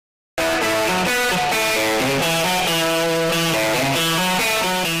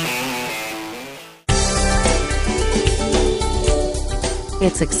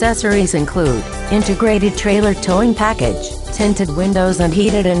Its accessories include integrated trailer towing package, tinted windows and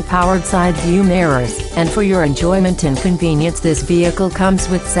heated and powered side view mirrors. And for your enjoyment and convenience, this vehicle comes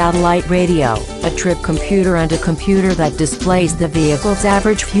with satellite radio, a trip computer and a computer that displays the vehicle's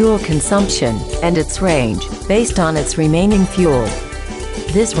average fuel consumption and its range, based on its remaining fuel.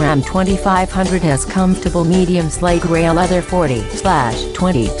 This Ram 2500 has comfortable medium slate gray leather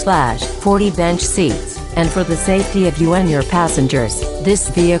 40/20/40 bench seats, and for the safety of you and your passengers, this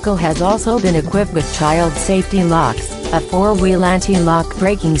vehicle has also been equipped with child safety locks, a 4-wheel anti-lock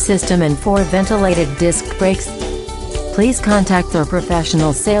braking system and 4 ventilated disc brakes. Please contact our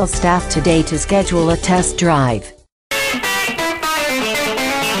professional sales staff today to schedule a test drive.